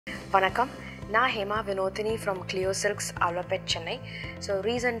Vanakkam. Na Hema Vinodini from Clio Silks, Alwarpet, Chennai. So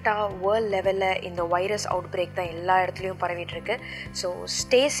recently world level in the virus outbreak da ella edathiliyum paravittu irukku. So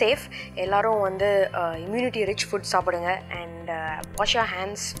stay safe. Ellarum vandu immunity rich food saapudunga and wash your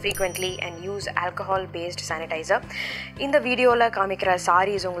hands frequently and use alcohol based sanitizer. In the video la kaamikira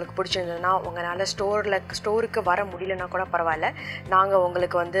sarees ungalku pidichirundana unganaala store ku vara mudiyalana kuda paravalla naanga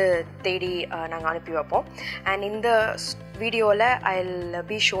ungalku vandu thedi naanga anupi veppom. And in the video la I'll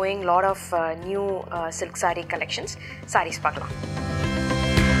be showing lot of new silk saree collections. Sarees paakalam.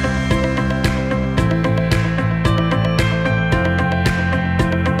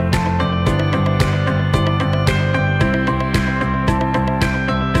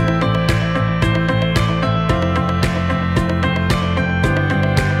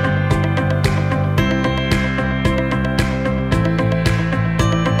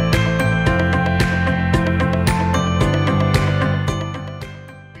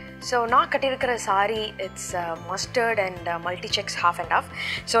 So na kattirukra saree, it's mustard and multi checks half and half.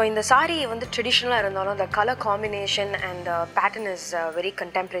 So in the saree vandu traditional irundhalum the color combination and the pattern is very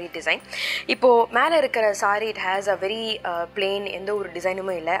contemporary design. Ipo mele irukra saree it has a very plain endha or design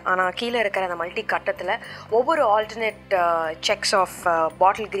illa ana keela irukra the multi kattathila ovvoru alternate checks of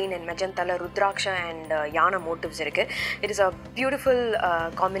bottle green and magenta la rudraksha and yana motifs irukku. It is a beautiful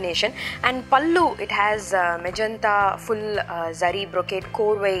combination and pallu it has magenta full zari brocade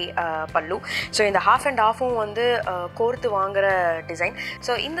korvai pallu. So in the half and half vandu korthu vaangara design.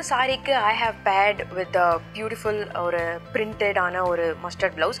 So in the saree ku I have paired with the beautiful or printed ana or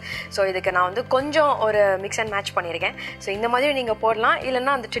mustard blouse. So idukku na vandu konjam or mix and match pannirken. So indha madiri neenga podalam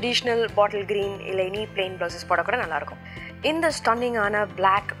illana and traditional bottle green illa any plain blouses poda kuda nalla irukum. In the stunning ana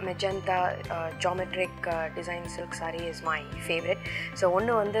black magenta geometric design silk saree is my favorite. So one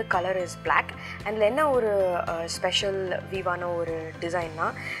vandu color is black and enna or special vivana or design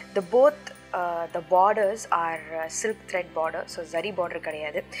na the borders are silk thread border, so zari border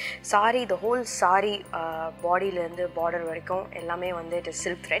kadiyadu. Saree, the whole saree body la irundhu border varaikum ellame vandu it is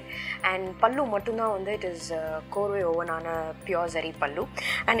silk thread and pallu mattum da vandu it is korvai woven ana pure zari pallu.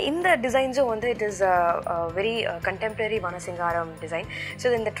 And in the designs vandu it is very contemporary vanasingaram design.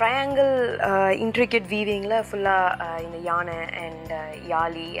 So in the triangle intricate weaving la full in the yana and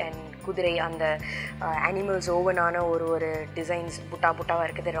yali and kudirai and animals woven ana or designs butta va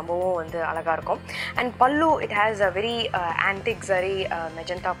irukku rombavum vandu alaga irukum. And pallu it has a very antique zari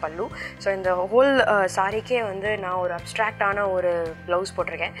magenta pallu. So in the whole saree ke vandu na or abstract ana or blouse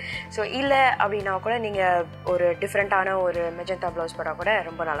potiruken. So illa abina kuda neenga or different ana or magenta blouse poda kuda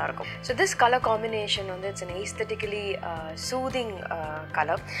romba nalla irukum. So this color combination vandu it's an aesthetically soothing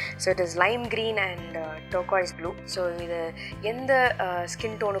color. So it is lime green and turquoise blue. So idu endha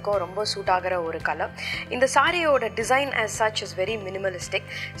skin tone ko romba suit agara or color. In the saree oda design as such is very minimalistic.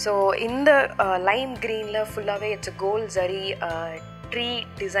 So in the lime green la full away it's a gold zari tree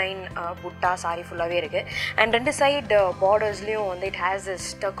design butta saree full away irukku and rendu side borders liyum on it has this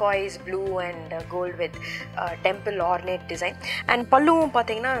turquoise blue and gold with temple ornate design. And pallu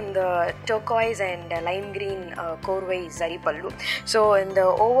pathina and the turquoise and lime green korvai zari pallu. So in the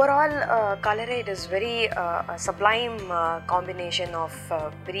overall color it is very sublime combination of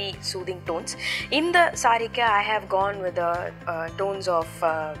very soothing tones. In the saree I have gone with the tones of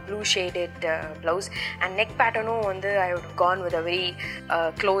blue shaded blouse and neck pattern on the I would gone with a very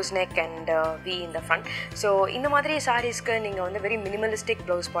close neck and V in the front. So இந்த மாதிரி sareesக்கு நீங்க வந்து very minimalistic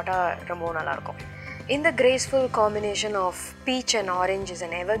blouse போட்டா ரொம்ப நல்லா இருக்கும். In the graceful combination of peach and orange is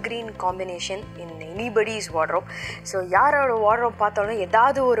an evergreen combination in anybody's wardrobe. So யாரோட wardrobe பார்த்தாலும்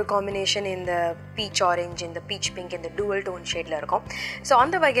ஏதாவது ஒரு combination in the peach orange, in the peach pink, in the dual tone shadeல இருக்கும். So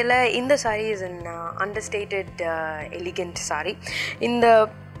அந்த வகையில இந்த saree is an understated elegant saree. In the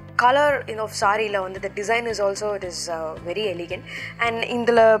color of saree la vandu the design is also it is very elegant and in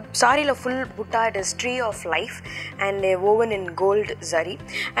the saree la full butta it is tree of life and woven in gold zari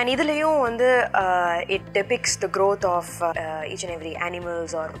and idhileyum vandu it depicts the growth of each and every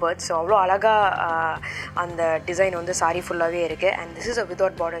animals or birds. So avlo alaga and the design vandu saree full ave irukku and this is a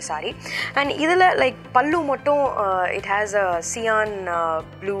without border saree and idhila like pallu mattum it has a cyan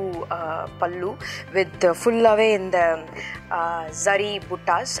blue pallu with full ave in the zari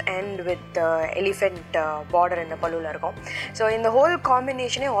buttas and with elephant border in the pallu la irukum. So in the whole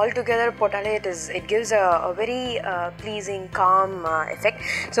combination all together potale it gives a very pleasing calm effect.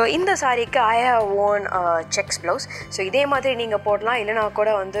 So in the saree ku I have worn checks blouse. So idhe madri neenga podala illana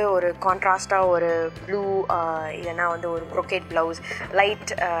kuda vandu or contrast or blue illana vandu or brocade blouse light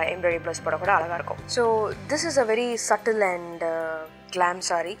embroidery blouse poda kuda alaga irukum. So this is a very subtle and glam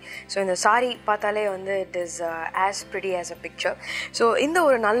saree. So in the saree பார்த்தாலே வந்து it is as pretty as a picture. So இந்த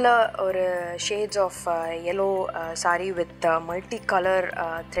ஒரு நல்ல ஒரு shades of yellow saree with multi-color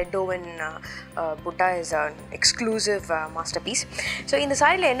thread woven butta is an exclusive masterpiece. So இந்த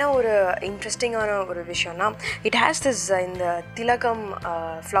சாரியில் என்ன ஒரு இன்ட்ரெஸ்டிங்கான ஒரு விஷயம்னா it has this இந்த திலகம்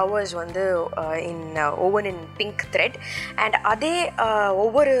flowers வந்து woven in pink thread, and அதே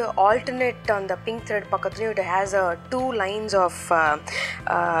ஒவ்வொரு alternate அந்த pink thread பக்கத்துலையும் it has two lines of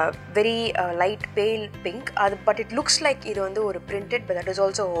very light pale pink, but it looks like இது வந்து ஒரு printed, but that is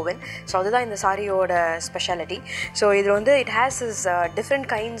also woven. So அதுதான் இந்த சாரியோட ஸ்பெஷாலிட்டி. ஸோ இது வந்து it has this different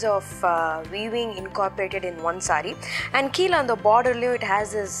kinds of weaving incorporated in one saree, and கீழே அந்த பார்டர்லையும் it has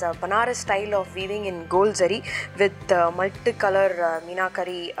this Banaras style of weaving in gold zari with multicolor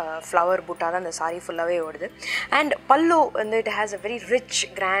meenakari flower butta தான் இந்த saree ஃபுல்லாகவே ஓடுது. And pallu வந்து it has a very rich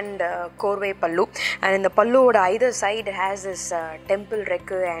grand கோர்வை pallu, and இந்த பல்லுவோட either side it has this temple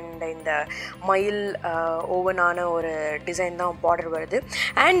ரெக்கு and இந்த மயில் ஓவனான ஒரு டிசைன் தான் பார்டர் வருது.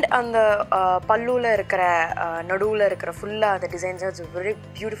 அண்ட் அந்த பல்லுவில் இருக்கிற நடுவில் இருக்கிற ஃபுல்லாக அந்த டிசைன்ஸ் இட்ஸ் வெரி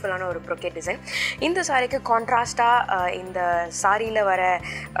பியூட்டிஃபுல்லான ஒரு ப்ரொக்கேட் டிசைன். இந்த சாரிக்கு கான்ட்ராஸ்டாக இந்த சாரியில் வர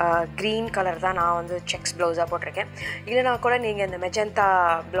க்ரீன் கலர் தான் நான் வந்து செக்ஸ் ப்ளவுஸாக போட்டிருக்கேன். இல்லைனா கூட நீங்கள் இந்த மெஜந்தா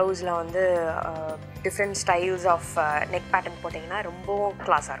ப்ளவுஸில் வந்து different styles of neck pattern போட்டிங்கன்னா ரொம்பவும்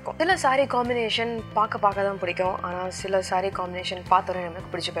கிளாஸாக இருக்கும். சில சாரீ காம்பினேஷன் பார்க்க தான் பிடிக்கும், ஆனால் சில சாரீ காம்பினேஷன் பார்த்தோன்னே நமக்கு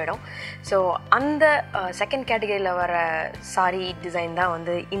பிடிச்சி போயிடும். ஸோ அந்த செகண்ட் கேட்டகரியில் வர சாரீ டிசைன் தான்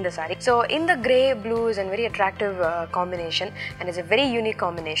வந்து இந்த சாரீ. ஸோ இந்த grey blue is and very attractive combination and it's a very unique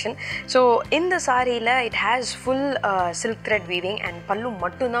combination. So இந்த சாரியில் it has full silk thread weaving and பல்லு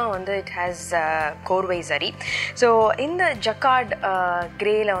மட்டும்தான் வந்து it has கோர்வை சரி. ஸோ இந்த ஜக்கார்ட்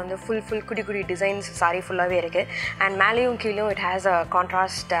கிரேயில் வந்து ஃபுல் குடி டிசைன்ஸ் சாரி ஃபுல்லாகவே இருக்குது. அண்ட் மேலேயும் கீழேயும் it has a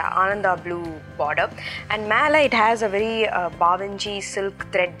contrast Ananda blue border, and மேலே it has a very பாவஞ்சி silk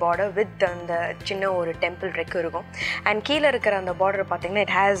thread border with அந்த சின்ன ஒரு டெம்பிள் ரெக்கு இருக்கும். அண்ட் கீழே இருக்கிற அந்த பார்டர் பார்த்தீங்கன்னா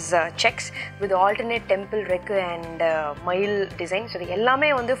it has checks with alternate temple ரெக்கு and மயில் டிசைன். ஸோ இது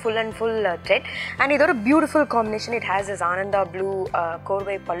எல்லாமே வந்து full and full thread, and இது ஒரு beautiful combination. it has this Ananda blue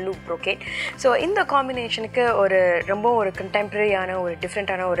கோர்வை பல்லு ப்ரோகேட். ஸோ இந்த காம்பினேஷனுக்கு ரொம்ப ஒரு கண்டெம்பரரியான ஒரு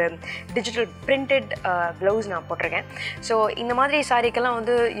டிஃப்ரெண்ட்டான ஒரு டிஜிட்டல் பிரிண்டட் ப்ளவுஸ் நான் போட்டிருக்கேன். ஸோ இந்த மாதிரி சாரிக்கெல்லாம்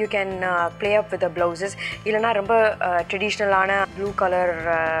வந்து you can play up with the blouses. இல்லைனா ரொம்ப ட்ரெடிஷ்னலான ப்ளூ கலர்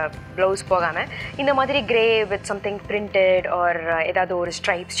ப்ளவுஸ் போகாமல் இந்த மாதிரி grey with something printed R ஏதாவது ஒரு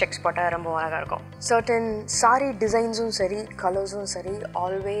ஸ்ட்ரைப்ஸ் செக்ஸ் போட்டால் ரொம்ப அழகாக இருக்கும். சர்டன் சாரி டிசைன்ஸும் சரி கலர்ஸும் சரி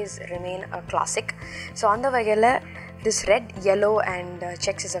always remain a classic. So அந்த வகையில் this red, yellow and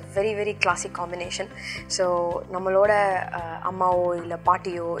checks is a very classic combination. So நம்மளோட அம்மாவோ இல்லை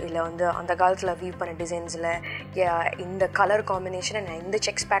பாட்டியோ இல்லை வந்து அந்த காலத்தில் வீவ் பண்ண டிசைன்ஸில் இந்த கலர் காம்பினேஷன் அண்ட் இந்த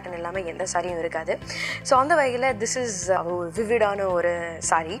செக்ஸ் பேட்டர்ன் எல்லாமே எந்த சாரியும் இருக்காது. ஸோ அந்த வகையில் திஸ் இஸ் ஒரு விவிடான ஒரு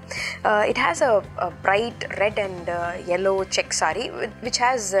sorry. It has a bright red and yellow check sorry which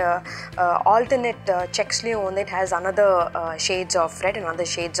has alternate செக்ஸ்லேயும் வந்து it has another shades of red and other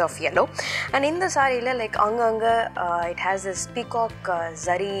shades of yellow. and இந்த சாரியில் லைக் அங்கங்கே it has this peacock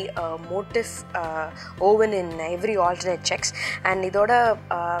zari motif woven in every alternate checks, and idoda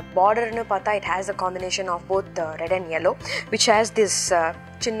border nu paatha it has a combination of both red and yellow which has this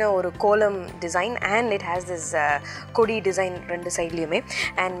சின்ன ஒரு கோலம் design and it has this கொடி design ரெண்டு சைட்லேயுமே.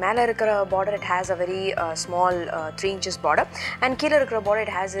 And மேலே இருக்கிற border it has a very small 3 inches border, and கீழே இருக்கிற border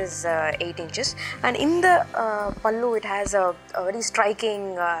it has is 8 inches. and இந்த பல்லு it has a very striking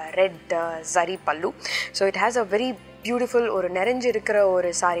red zari pallu. so it has a very beautiful ஒரு நிறைஞ்சு இருக்கிற ஒரு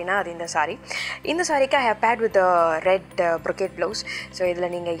சாரினா அது இந்த சாரி. இந்த சாரிக்கு I have bad with red brocade blouse. So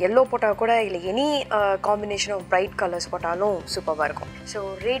இதில் நீங்கள் எல்லோ போட்டால் கூட இல்லை any combination of bright colours போட்டாலும் சூப்பராக இருக்கும். ஸோ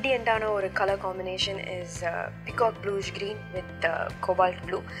ரேடியண்ட்டான ஒரு colour combination is peacock bluish green with cobalt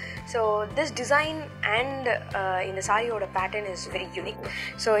blue. So this design and இந்த சாரியோட pattern is very unique.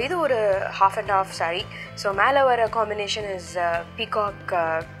 So இது ஒரு half and half sorry. So மேலே வர combination is peacock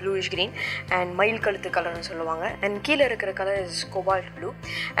bluish green and மயில் கழுத்து கலர்னு சொல்லுவாங்க. அண்ட் கீழே இருக்கிற colour is cobalt blue.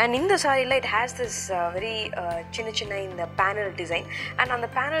 And இந்த சாரியில் இட் ஹேஸ் திஸ் வெரி சின்ன இந்த பேனல் டிசைன். அண்ட் அந்த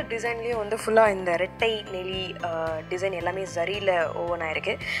பேனல் டிசைன்லேயும் வந்து ஃபுல்லாக இந்த ரெட்டை நெலி டிசைன் எல்லாமே ஜரியில் ஓவன்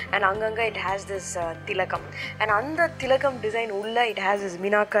ஆயிருக்கு. அண்ட் அங்கங்கே இட் ஹேஸ் திஸ் திலகம். அண்ட் அந்த திலகம் டிசைன் உள்ள it has this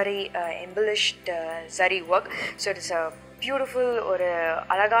meenakari எம்பலிஷ்ட் zari work. So it's beautiful ஒரு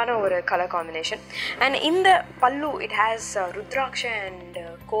அழகான ஒரு கலர் காம்பினேஷன். அண்ட் இந்த பல்லு இட் ஹேஸ் ருத்ராட்ச அண்ட்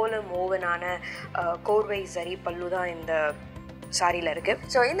கோலம் ஓவனான கோர்வை சரி பல்லு தான் இந்த சாரியில் இருக்குது.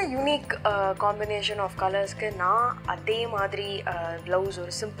 ஸோ இந்த யூனிக் காம்பினேஷன் ஆஃப் கலர்ஸ்க்கு நான் அதே மாதிரி ப்ளவுஸ்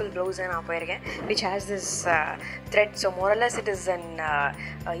ஒரு சிம்பிள் ப்ளவுஸை நான் போயிருக்கேன் which has this thread. So more or less it is an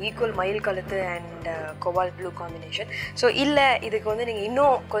equal மயில் கழுத்து and cobalt blue combination. So இல்லை இதுக்கு வந்து நீங்கள்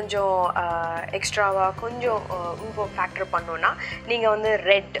இன்னும் கொஞ்சம் எக்ஸ்ட்ராவாக கொஞ்சம் இன்ஃபோ ஃபேக்டர் பண்ணோன்னா நீங்கள் வந்து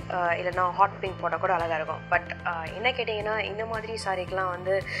ரெட் இல்லைனா ஹாட் பிங்க் போட்டால் கூட அழகாக இருக்கும். பட் என்ன கேட்டிங்கன்னா இந்த மாதிரி சாரிக்கெலாம்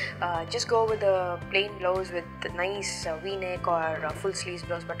வந்து just go with a plain blouse with nice v-neck or full sleeves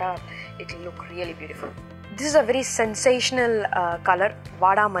blouse, but it will look really beautiful. This is a very sensational color,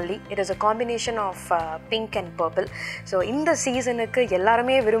 Vadamalli. It is a combination of pink and purple. So in the season ku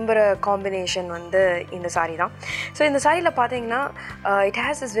ellarume virumbra combination vandu in the saree da. So in the saree la pathina it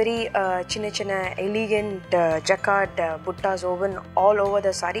has this very chinna elegant jacquard buttas woven all over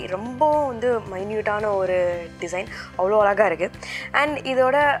the saree. Rombo vandu minute ana oru design avlo alaga irukku. And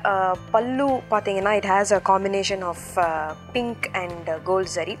idoda pallu pathina it has a combination of pink and gold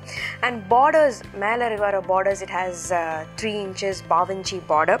zari, and borders mela irukra borders it has 3 inches bavanchi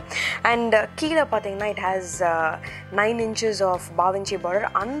border, and keela pathina it has 9 inches of bavanchi border.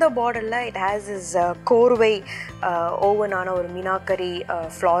 On the border la it has this korvai woven ana or minakari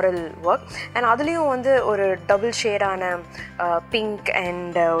floral work, and aduliyum vandu or double shade ana pink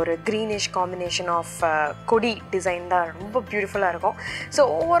and or greenish combination of kodi design da romba beautiful ah irukum. So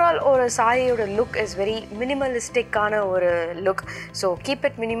overall or saree oda look is very minimalistic ana or look. So keep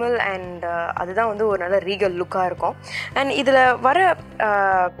it minimal, and adha vandu or nalla regal look ah irukum. And idhula vara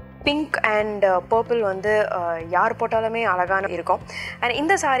pink and purple வந்து யார் போட்டாலுமே அழகான இருக்கும். And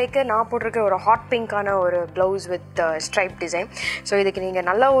இந்த சாரீக்கு நான் போட்டிருக்க ஒரு ஹாட் பிங்கான ஒரு blouse with stripe design. So இதுக்கு நீங்கள்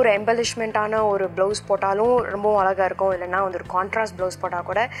நல்ல ஒரு எம்பலிஷ்மெண்ட்டான ஒரு ப்ளவுஸ் போட்டாலும் ரொம்பவும் அழகாக இருக்கும், இல்லைனா வந்து ஒரு கான்ட்ராஸ்ட் ப்ளவுஸ் போட்டால்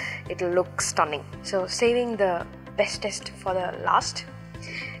கூட it will look stunning. So saving the bestest for the last.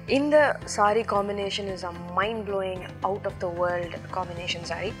 In the saree combination is a mind-blowing, out-of-the-world combination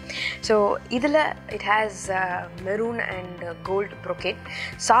saree. So idhula it has maroon and gold brocade.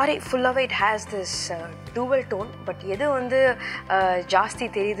 Saree full of it has this dual tone, but edu vandu jaasti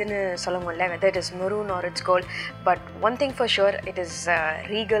theriyudunu sollamulla whether it is maroon or it's gold. But one thing for sure, it is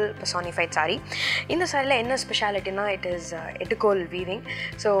regal personified saree. In the saree la enna speciality na it is etikol weaving.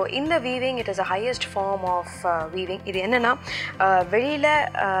 So in the weaving it is the highest form of weaving. Idu enna na velila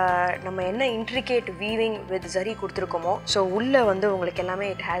நம்ம என்ன intricate weaving with zari கொடுத்துருக்கோமோ, so உள்ளே வந்து உங்களுக்கு எல்லாமே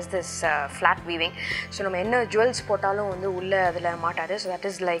it has this flat weaving. So நம்ம என்ன jewels போட்டாலும் வந்து உள்ளே அதில் மாட்டாது. So that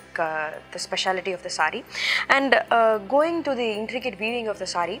is like the speciality of the sari. And going to the intricate weaving of the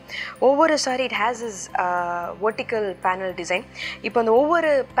sari, ஒவ்வொரு sari it has this vertical panel design. இப்போ அந்த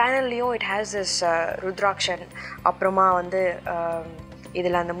ஒவ்வொரு பேனல்லையும் இட் ஹேஸ் திஸ் ருத்ராக்ஷன், அப்புறமா வந்து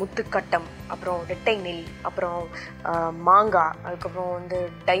இதில் அந்த முத்துக்கட்டம், அப்புறம் ரெட்டை நெல், அப்புறம் மாங்காய், அதுக்கப்புறம் வந்து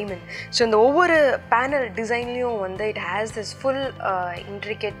டைமண்ட். ஸோ இந்த ஒவ்வொரு பேனல் டிசைன்லேயும் வந்து it has this full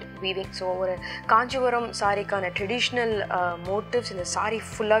intricate weaving. So ஒரு காஞ்சிபுரம் சாரிக்கான ட்ரெடிஷ்னல் மோட்டிவ்ஸ் இந்த சாரி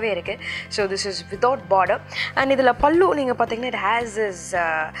ஃபுல்லாகவே இருக்குது. So this is without border. And இதில் பல்லு நீங்கள் பார்த்தீங்கன்னா it has this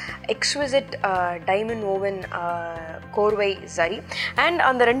எக்ஸ்விசிட் diamond oven கோர்வை சரி. அண்ட்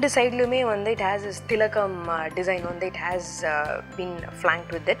அந்த ரெண்டு சைட்லையுமே வந்து இட் ஹேஸ் திஸ் திலகம் டிசைன் வந்து it has been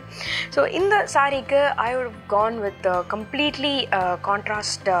flanked with it. So in the saree I would have gone with a completely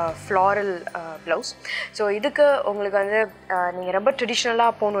contrast floral blouse. So idukku ungalku vandu neenga romba traditional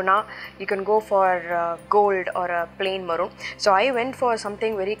ah ponuna you can go for gold or a plain maroon. So I went for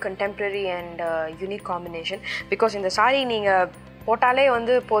something very contemporary and unique combination, because in the saree neenga போட்டாலே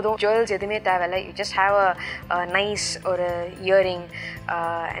வந்து போதும், jewels எதுவுமே தேவையில்லை. You just have a nice ஒரு earring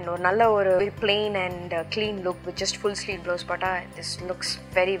and ஒரு நல்ல ஒரு very plain and clean look with just full sleeve blouse போட்டால் திஸ் லுக்ஸ்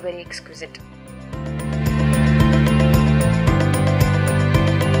வெரி வெரி எக்ஸ்க்யூசிட்.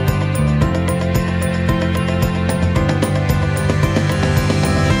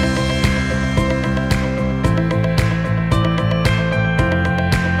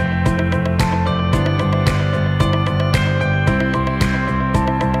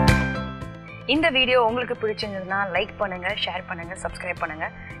 இந்த வீடியோ உங்களுக்கு பிடிச்சிருந்ததுன்னா லைக் பண்ணுங்கள், ஷேர் பண்ணுங்கள், சப்ஸ்கிரைப்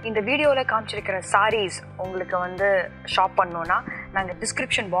பண்ணுங்கள். இந்த வீடியோவில் காமிச்சிருக்கிற சாரீஸ் உங்களுக்கு வந்து ஷாப் பண்ணோன்னா நாங்கள்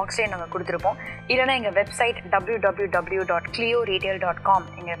டிஸ்கிரிப்ஷன் பாக்ஸே நாங்கள் கொடுத்துருப்போம். இல்லைனா எங்கள் வெப்சைட் www.clioretail.com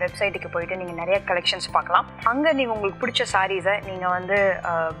எங்கள் வெப்சைட்டுக்கு போயிட்டு நீங்கள் நிறைய கலெக்ஷன்ஸ் பார்க்கலாம். அங்கே நீங்கள் உங்களுக்கு பிடிச்ச சாரீஸை நீங்கள் வந்து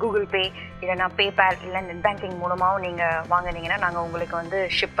கூகுள் பே இல்லைனா பேபால் இல்லை நெட் பேங்கிங் மூலமாகவும் நீங்கள் வாங்கினீங்கன்னா நாங்கள் உங்களுக்கு வந்து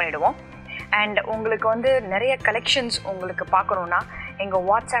ஷிப் பண்ணிவிடுவோம். அண்ட் உங்களுக்கு வந்து நிறைய கலெக்ஷன்ஸ் உங்களுக்கு பார்க்கணுன்னா எங்கள்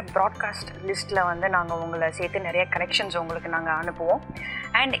வாட்ஸ்அப் ப்ராட்காஸ்ட் லிஸ்ட்டில் வந்து நாங்கள் உங்களை சேர்த்து நிறைய கலெக்ஷன்ஸ் உங்களுக்கு நாங்கள் அனுப்புவோம்.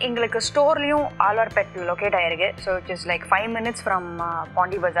 அண்ட் எங்களுக்கு ஸ்டோர்லேயும் ஆழ்வார்பேட் லொக்கேட் ஆகிருக்கு. So it is like 5 minutes from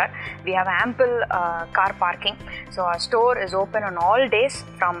Pondy Bazaar. We have ample car parking. So our store is open on all days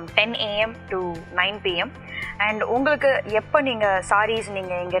from 10 AM to 9 PM. And உங்களுக்கு எப்போ நீங்கள் sarees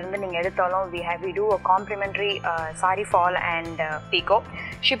நீங்கள் இங்கேருந்து நீங்கள் எடுத்தாலும் we do a complimentary saree fall and pico.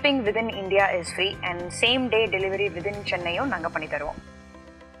 Shipping within India is free and same day delivery within Chennaiயும் நாங்கள் பண்ணி தருவோம்.